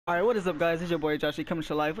Alright, what is up guys? It's your boy Josh coming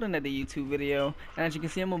to live with another YouTube video. And as you can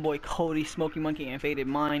see, I'm my boy Cody, Smoky Monkey, and Faded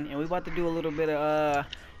Mind. And we're about to do a little bit of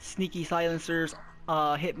sneaky silencers,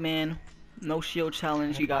 Hitman, no shield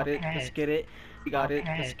challenge. You got it. Let's get it. You got it.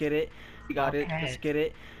 Let's get it. You got it. Let's get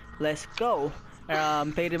it. Let's go.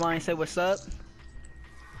 Faded Mind said what's up.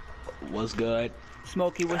 What's good?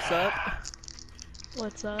 Smoky, what's up?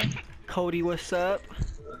 What's up? Cody, what's up?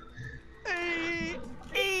 Hey.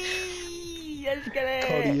 Let's get it.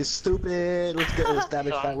 Cody is stupid. Let's get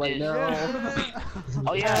established that right now.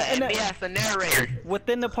 Oh yeah, and yes, the narrator.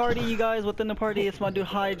 Within the party, you guys, within the party, it's my dude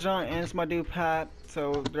High John and it's my dude Pat.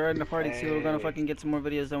 So they're in the party too. We're gonna fucking get some more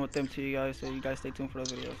videos done with them too, you guys. So you guys stay tuned for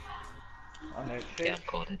those videos. Yeah, I'm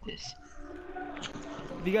cold at this.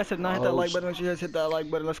 If you guys have not hit that like button, make sure you guys hit that like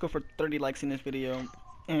button. Let's go for 30 likes in this video.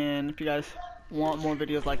 And if you guys want more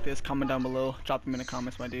videos like this, comment down below. Drop them in the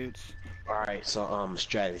comments, my dudes. Alright, so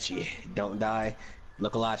strategy. Don't die.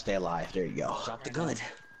 Look alive, stay alive. There you go. Drop the gun.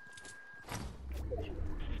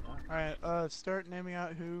 Alright, start naming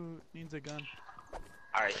out who needs a gun.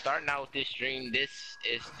 Alright, starting out with this stream, this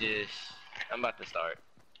is just... I'm about to start.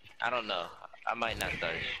 I don't know. I might not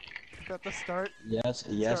start. Got the start? Yes,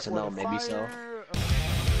 yes, and no, maybe so.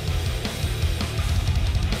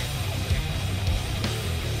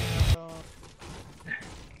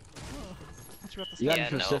 You gotta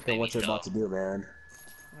be specific on what you're about to do, man.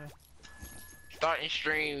 Starting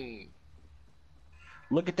stream.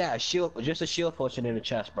 Look at that, shield, just a shield potion in the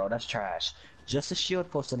chest, bro. That's trash. Just a shield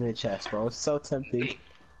potion in the chest, bro. It's so tempting.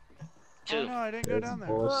 Oh no, I didn't go down there.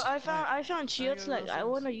 Well, I found shields like I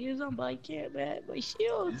want to use them, but I can't, man. My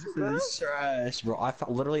shields, bro. This is trash, bro. I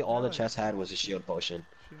found literally all the chest had was a shield potion.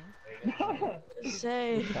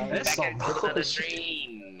 Say. That's so Another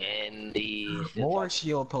stream and the more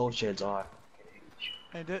shield potions are.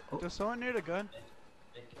 Hey, does someone need a gun?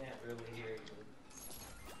 They can't really hear you.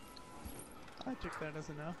 I took that as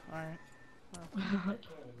a no. Alright. Well,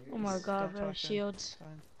 Oh my god, bro. talking. Shields.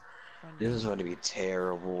 Fine. This is going to be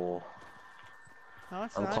terrible. No,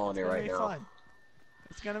 it's I'm not. calling It's it gonna right be now. fun.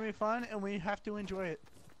 It's gonna be fun, and we have to enjoy it.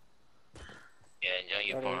 yeah, enjoy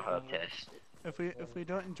your Pornhub test. If we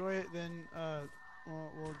don't enjoy it, then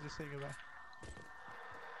we'll just say goodbye.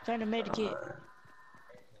 Trying to medikit.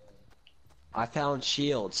 I found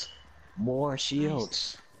shields. More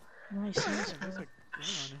shields. Nice, nice, There's bro. a green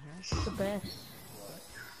one in here. The best.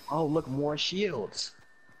 Oh, look, more shields.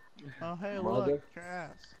 Oh hey, Mother. look, your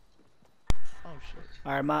ass. Oh shit.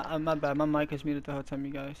 Alright, my bad. My mic is muted the whole time,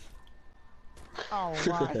 you guys. Oh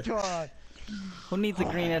my god. Who needs a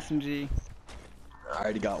green SMG? I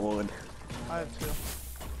already got one. I have two.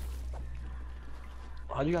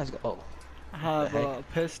 How'd you guys go? Oh. I have a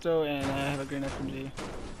pistol and I have a green SMG.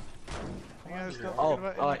 You guys don't Oh,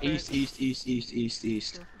 forget about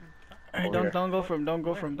east. Alright, Over don't go for him. Don't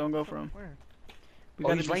go for him. Don't go for him. Where? We Oh,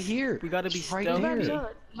 gotta he's be right here. We gotta be He's right stealthy. here.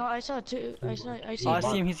 No, I saw two. I see. Oh, I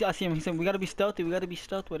see him. I see him. He said we gotta be stealthy. We gotta be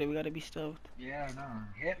stealth with it. We gotta be stealth. Yeah, no.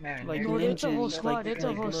 Hitman. Like No, it's a whole ninjas, squad, like it's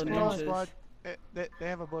a whole little squad. ninjas. Squad. They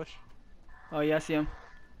have a bush. Oh yeah, I see him.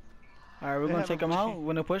 Alright, we're They gonna have a take him out. bushy. We're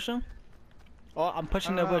gonna push him. Oh, I'm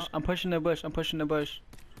pushing the bush. I'm pushing the bush. I'm pushing the bush.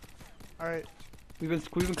 Alright. We've been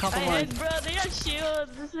Hey, compromised. bro, they got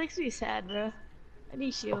shields. This makes me sad, bro. I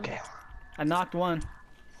need shields. Okay. I knocked one.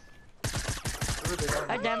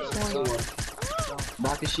 I damaged one.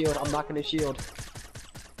 Knock the shield. I'm knocking the shield.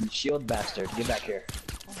 You shield bastard. Get back here.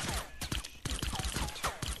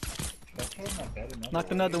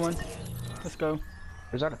 Knocked another one. Let's go.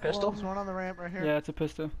 Is that a Oh, pistol? there's one on the ramp right here. Yeah, it's a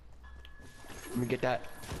pistol. Let me get that.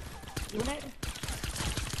 Doing it?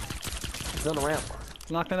 He's on the ramp.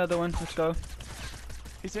 Knocked another one. Let's go.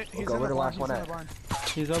 He's Go, in where the the barn. last He's one in the at? barn.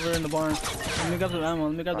 He's over in the barn. Let me grab some ammo.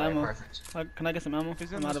 Let me grab the Alright, ammo. perfect. Can I get some ammo?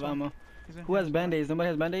 He's in I'm out this of one. ammo. He's in Who has here. band-aids? Nobody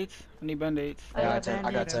has band-aids? I need band-aids. I got 10.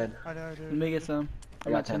 I got 10. I know, dude. Let me get some.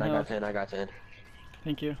 I got 10. I got health. 10. I got 10.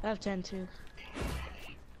 Thank you. I have 10 too.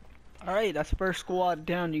 Alright, that's first squad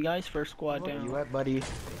down, you guys. First squad Where you down. at, buddy?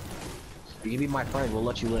 You can be my friend. We'll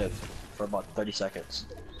let you live for about 30 seconds.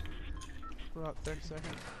 For about 30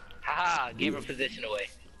 seconds. Haha, gave her position away.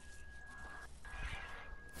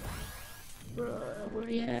 Bro, where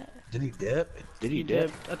you at? Did he dip? Did He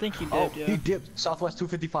dipped. I think he Oh, dipped, yeah. he dipped. Southwest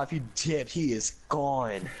 255. He dipped. He is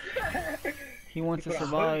gone. He wants to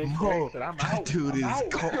survive. Bro, that dude is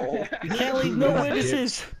gone. You can't leave no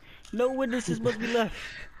witnesses. No witnesses must be left.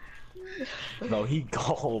 Bro, he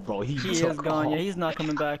gone, bro. He He took is gone. off. Yeah, he's not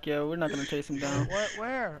coming back. Yeah, we're not gonna chase him down. What?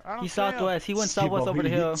 Where? I don't He's see him. southwest. He went See, southwest bro, over the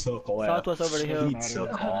hill. He took off. Southwest over the hill. He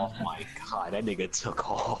took off. My God, that nigga took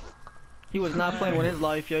off. He was not playing with his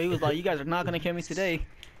life, yo. He was like, you guys are not gonna kill me today.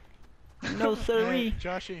 No, Hey, sirree.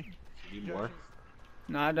 Joshy. Need more?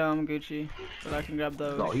 Nah, I don't. I'm Gucci, but I can grab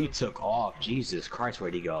those. Oh, he took off. Jesus Christ,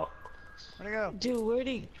 where'd he go? Where'd he go? Dude, where'd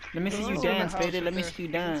he? Let me see Oh, you in the dance, house Faded. right Let me there. see you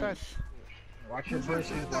He's inside. dance. Watch your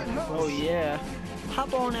person. Oh yeah.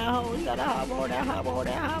 Hop on that hoe. You gotta hop on that. Hop on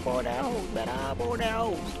that. Hop on that hoe. Better hop on that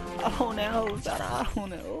hoe. Hop on that hoe. Better hop on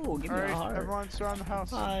that. Oh, give me a Alright, heart. everyone surround the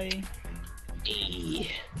house. Hi.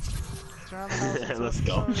 Surround the house. and Let's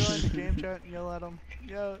someone go. go in the game chat and yell at them.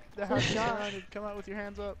 Yo, the house is surrounded. Come out with your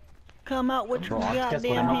hands up. Come out with your Bro, I guess what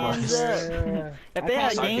goddamn I hands was. up. If they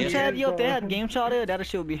had Start game dancing. chat, yo, if they had game chat there, that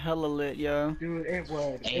shit would be hella lit, yo. Dude, it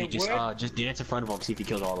would. Hey, It just would. dance in front of him, see if he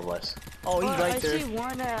kills all of us. Oh, he's I right there. see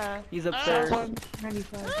one, He's upstairs.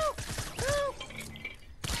 195.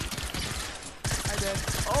 Hi, Dad.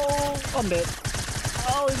 Oh, I'm dead.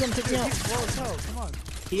 Oh, he's gonna take me Dude, out. he's low as hell. Come on.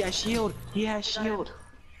 He has shield. He has shield.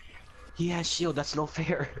 He has shield. That's no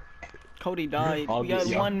fair. Cody died. I'll We got get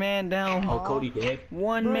ya. one man down. Oh, Cody dead.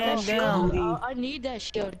 One Bro, man that down. shield, I need that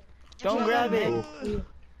shield. Don't grab it.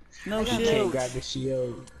 No You can't shields. grab the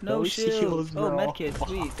shield. No shields. Oh, bro. medkit.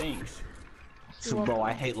 Sweet, thanks. Bro,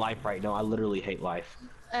 I hate life right now. I literally hate life.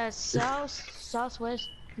 Southwest.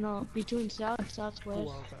 No, between south, southwest.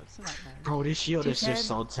 Well, that's not nice. Bro, this shield is 210. just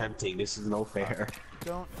so tempting. This is no fair.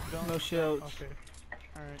 Don't. No shields. Okay.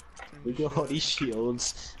 Alright. Look at all these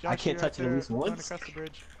shields. I Josh, can't you're touch it right at least there, going once. across the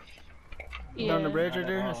bridge. Down the bridge right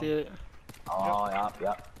there. I see it. Oh,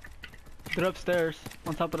 yep. They're upstairs,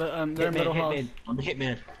 on top of the their middle house. Hitman. I'm a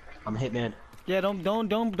hitman. I'm a hitman. Yeah,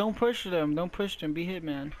 don't push them. Don't push them. Be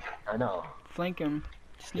hitman. I know. Flank him.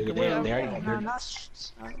 Sneak They- away. they- No,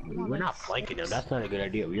 We're not flanking them. That's not a good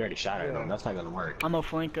idea. We already shot at them. That's not gonna work. I'm a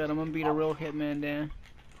flanker. I'm gonna be the real hitman, Dan.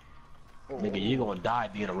 Nigga, you gonna die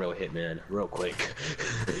being a real hitman real quick.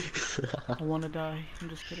 I wanna die. I'm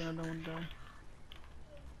just kidding. I don't wanna die.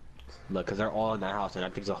 Look, cause they're all in that house, and I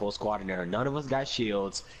think there's a whole squad in there. None of us got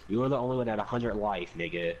shields. You were the only one at 100 life,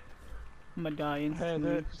 nigga. I'm gonna die Hey,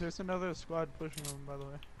 instantly. there's another squad pushing them, by the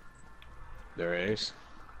way. There is.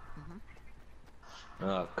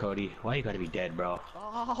 Oh, Cody, why you gotta be dead, bro?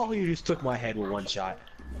 Oh, you just took my head with one shot.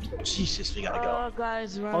 Jesus, we gotta go. Oh,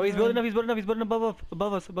 guys, run. Oh, he's run. building up. He's building up. He's building above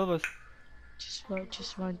us. Above us. Just run,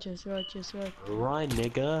 just run, just run, just run. Run,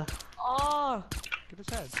 nigga. Oh! Get his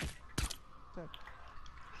head.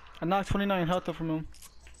 I knocked 29 health off from him.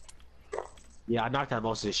 Yeah, I knocked out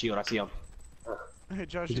most of his shield. I see him. Hey,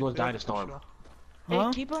 Josh. He's you- gonna they die have in a to push storm. you. Huh?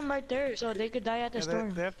 Hey, keep them right there so they could die at the Yeah,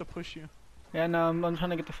 storm. they have to push you. Yeah, no, I'm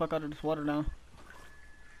trying to get the fuck out of this water now.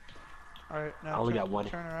 Alright, now I only turn, got one.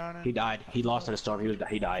 turn around and... He died. He lost in a storm. He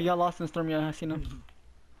He died. got lost in the storm. Yeah, I seen him.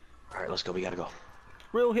 All right, let's go. We gotta go.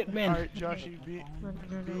 Real hitman. Alright, Josh, you beat...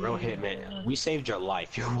 Real hitman. We saved your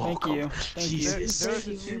life. You're welcome. you. Thank you. There, Jesus. there's a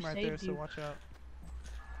Saved you, team right there, saved so you. watch out.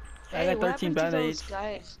 I got what 13 happened to those band-aids.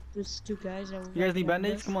 guys? Those two guys that were You guys need behind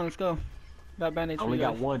band-aids? us? Come on, let's go. Got band-aids I for only you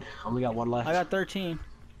got guys. one. I only got one left. I got 13.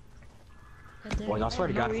 But they're- Boys, I swear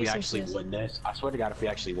to they have God, no if we actually resources. win this, I swear to God, if we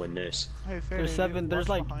actually win this, Hey, Fair, There's 7. There's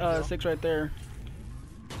like 6 right there.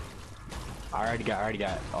 I already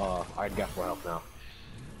got 4 health now.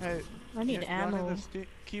 Hey, I need y'all ammo. need to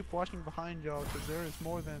keep watching behind y'all, because there is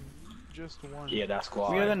more than just one. Yeah, that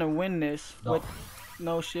squad. We are gonna win this No. with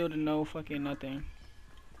no shield and no fucking nothing.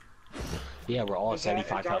 Yeah, we're all at Is that-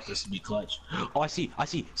 75 is that- health. This would be clutch. Oh, I see.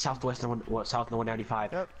 Southwest, south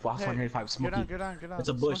 195. Yep. South Hey, 195. Get Smoky. on, get on, get on. It's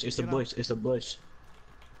a bush. Smoky, It's a get on. bush. It's a bush.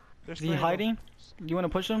 There's Is he 3 of them. hiding? You wanna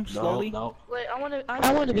push him slowly? No, Wait, I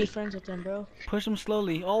wanna be friends with them, bro. Push him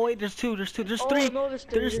slowly. Oh wait, there's 2. There's 2. There's Oh, 3. no,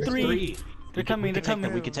 There's no. 3. Three. They're coming. They're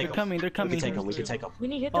coming. We can take They're them. coming. They're We can coming. take them. We can take them. We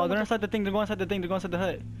need to hit Oh, them. they're with inside the thing. They're going inside the thing. They're going inside the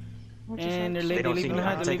hut. the- And they're They don't see leaving me. the hut.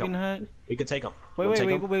 I'll They're take leaving the them. hut. We can take them. Wait,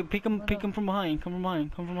 wait. Pick him from behind. Come from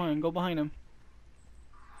behind. Come from behind. Go behind him.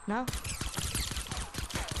 Now?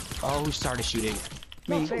 Oh, who started shooting?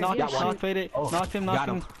 Me. fair, Knock yeah, him. shoot. Knock faded. Oh, Knocked him. got Knocked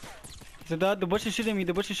him. him. So the bush is shooting me.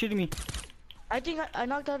 The bush is shooting me. I think I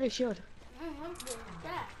knocked out his shield.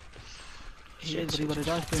 He is, but he would've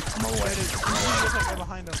died too. I'm on my way. Get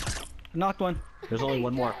behind them. Knocked one. There's only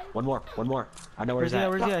one more. One more. I know where Where's he's he at? at.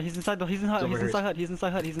 Where's he at? He's inside the. He's in hut. Over He's here. inside hut. He's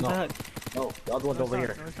inside hut. He's inside No. hut. No, the other one's No, over it's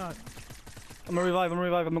here. not. No, it's not. I'm gonna revive. I'm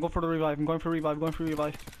gonna go for the revive. I'm going for revive. Going for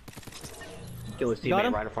revive. Kill his Got teammate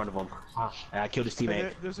him? right in front of him. I killed his Hey,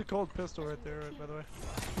 teammate. there's a cold pistol right there, by the way.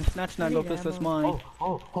 Snatch that. Go fist. That's mine.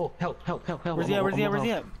 Oh, help. Where's he at? Where's he at? Where's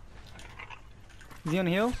he at? Is he on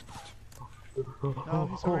the hill? No,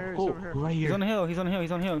 he's over here. He's over here. Right He's here. on the hill. He's on the hill.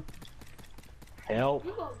 He's on the hill. Help.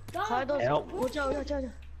 Kidos, Help. watch out.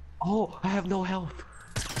 Oh, I have no health.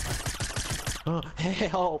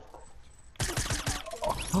 Help.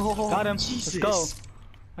 Oh, Got him. Jesus. Let's go.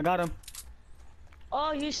 I got him.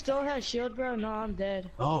 Oh, you still have shield, bro? No, I'm dead.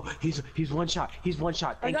 Oh, he's one shot. He's one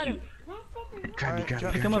shot. I Thank got you. him. Grab me, grab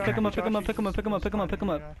me. Pick him up, pick him up, pick him up, pick him up, pick him up, pick him up, pick him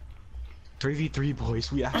up. 3v3,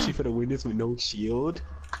 boys. We actually finna win this with no shield.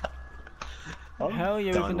 Hell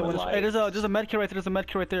yeah, we can do this. Hey, there's a med kit right there. There's a med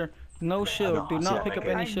kit right there. No shield. Do not pick up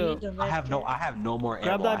any shield. I have no more ammo.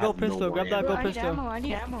 Grab that gold pistol. Grab that gold pistol. I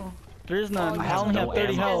need ammo. There is none. Oh, I only have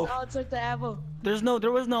 30 health. I took the ammo. There was no,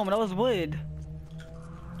 that was wood.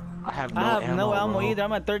 I have no ammo bro. either.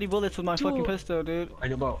 I'm at 30 bullets with my fucking pistol, dude. I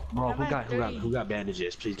know, bro. Who got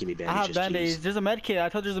bandages? Please give me bandages. I have band-aids. Please. There's a med kit. I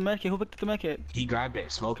told you there's a med kit. Who picked up the med kit? He grabbed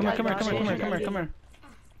it. Smoke. Come here.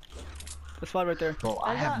 The spot right there. Bro,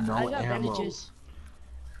 I have no ammo. Bandages.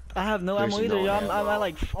 I have no There's ammo either, no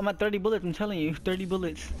yo. I'm at 30 bullets. I'm telling you, 30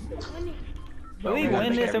 bullets. If we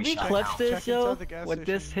win this, if we clutch this, yo, with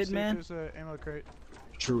this Hitman. There's a ammo crate.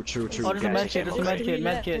 True. Oh, there's a med kit. There's a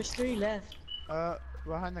med kit. There's 3 left.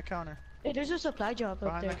 Behind the counter. Hey, there's a supply drop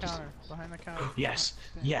up there. Behind the counter. Yes,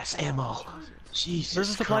 ammo. Jesus. Where's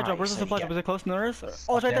the supply drop? Where's the supply drop? Is it close to us?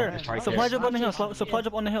 Oh, it's right there. Supply drop on the hill. Supply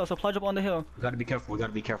drop on the hill. Supply drop on the hill. We gotta be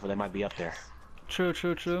careful. They might be up there. True.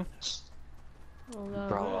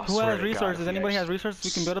 Bro, Who has resources? Anybody has resources we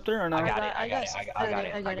can build up there or not? I got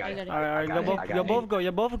it. Alright, y'all both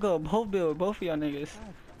go. Both build. Both of y'all niggas.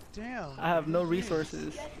 Damn. I have no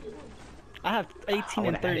resources. I have 18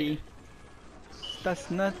 and 30.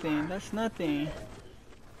 That's nothing.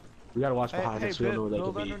 We gotta watch behind us. We don't know where they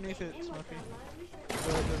build could be. underneath it, Smokey. So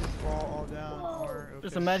it doesn't fall all down or... Okay.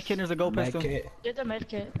 There's a med kit. There's a gold pistol. Get the med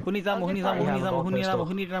kit. Who needs ammo? Who needs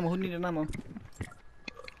ammo?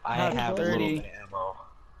 I have 30. a little bit of ammo.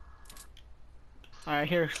 Alright,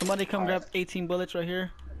 here. Somebody come grab 18 bullets right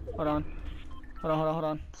here. Hold on.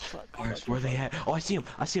 Where they at? Oh, I see him.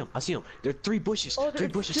 There are 3 bushes. Oh, 3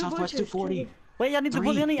 bushes, southwest 240. Wait, y'all need to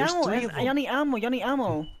y'all need ammo. Y'all need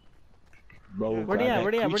ammo. Bro, Where they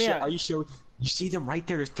at? Are you sure? You see them right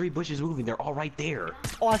there? There's 3 bushes moving. They're all right there.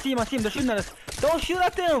 Oh, I see him. They're shooting at us. Don't shoot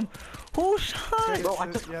at them. Who shot? Bro,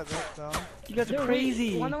 Yeah, that's down. You guys are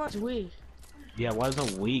crazy. One of us weak. Yeah, one of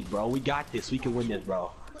them weak, bro. We got this. We can win this,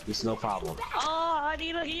 bro. It's no problem. Oh, I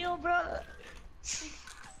need a heal, bro.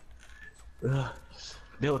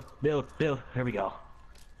 Build. Here we go.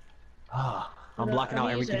 I'm blocking out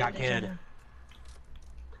everything I can.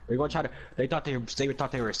 We're gonna try to. They thought they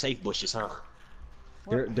were safe bushes, huh?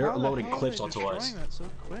 They're How the loading hell are clips they onto us. destroying that so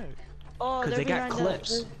quick? Oh, Cause they got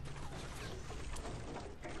clips.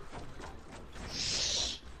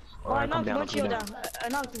 Oh, I knocked one shield down. I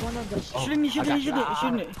knocked one of them. Shooting it.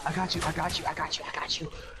 I got you.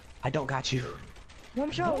 I don't got you.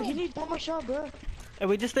 One shot. He needs one more shot, bro. Hey,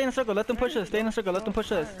 we just stay in a circle. Let them push us.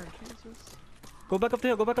 Go back up the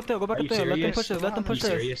hill. Let them push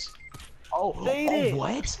us. Oh,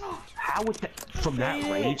 what? How was that? From that Fade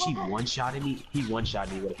it. range, he one-shotted me. He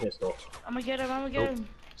one-shotted me with a pistol. I'm gonna get him.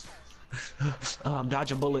 I'm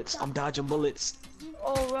dodging bullets.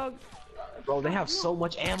 Oh, bro. Bro, they have so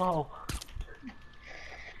much ammo.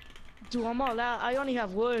 Dude, I'm all out. I only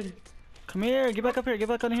have wood. Come here. Get back up here. Get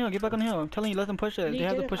back on the hill. I'm telling you, let them push us. They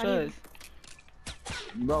have to push us.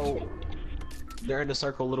 Bro, they're in the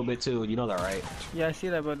circle a little bit too. You know that, right? Yeah, I see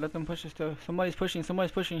that, but let them push us too. Somebody's pushing.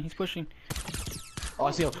 He's pushing. Oh,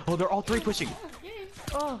 I see them. Oh, they're all 3 pushing.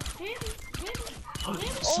 Oh. Smokey!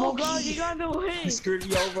 Oh, God, you got in the way. He screwed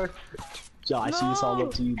me over. Josh, it's all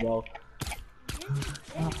up to you, bro.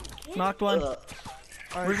 Knocked one.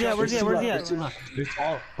 Where's he at? Where's he at? There's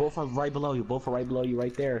all. Both are right below you.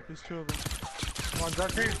 Right there. There's 2 of them. Come on,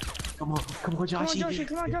 Darky. Come on, Joshy.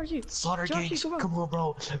 Come on, Joshy. Slaughter Joshy, gangs. come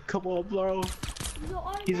on. Come on, bro.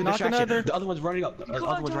 He's a Knock distraction. another. The other one's running up. The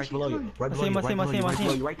other one's right below you. Right I below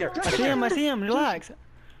you. Right there. I see him. Relax.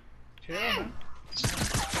 Chill, man.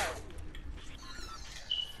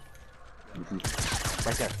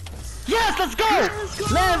 Right there. Yes, let's go!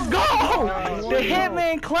 Let's go! The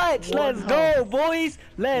Hitman clutch. Let's go, boys.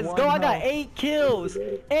 Let's go. I got 8 kills.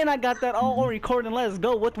 And I got that all on recording. Let's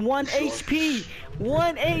go with 1 HP.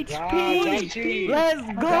 1 HP. Let's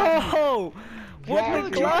go.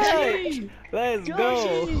 What the clutch? Let's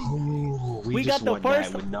go. Ooh, We got the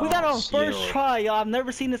first. We got our first try, y'all. I've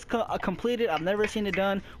never seen this completed. I've never seen it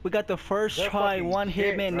done. We got the first try. 1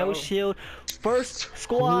 Hitman, no shield. First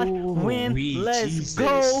squad win. Let's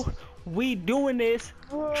go. We doing this.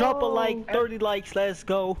 Drop a like, 30 likes. Let's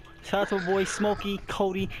go. Shout out to my boy Smokey,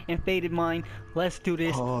 Cody, and Faded Mind. Let's do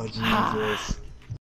this. Oh, Jesus.